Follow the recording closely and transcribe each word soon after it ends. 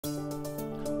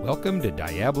Welcome to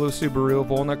Diablo Subaru of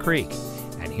Walnut Creek,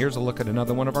 and here's a look at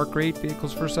another one of our great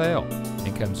vehicles for sale,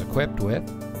 and comes equipped with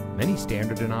many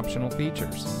standard and optional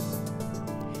features.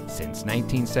 Since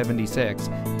 1976,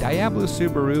 Diablo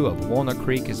Subaru of Walnut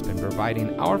Creek has been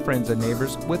providing our friends and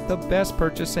neighbors with the best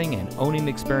purchasing and owning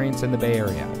experience in the Bay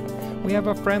Area. We have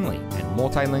a friendly and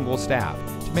multilingual staff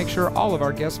to make sure all of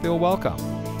our guests feel welcome.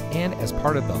 And as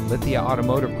part of the Lithia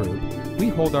Automotive Group, we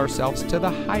hold ourselves to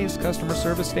the highest customer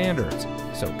service standards.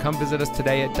 So come visit us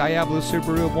today at Diablo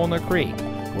Subaru of Walnut Creek,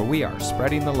 where we are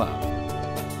spreading the love.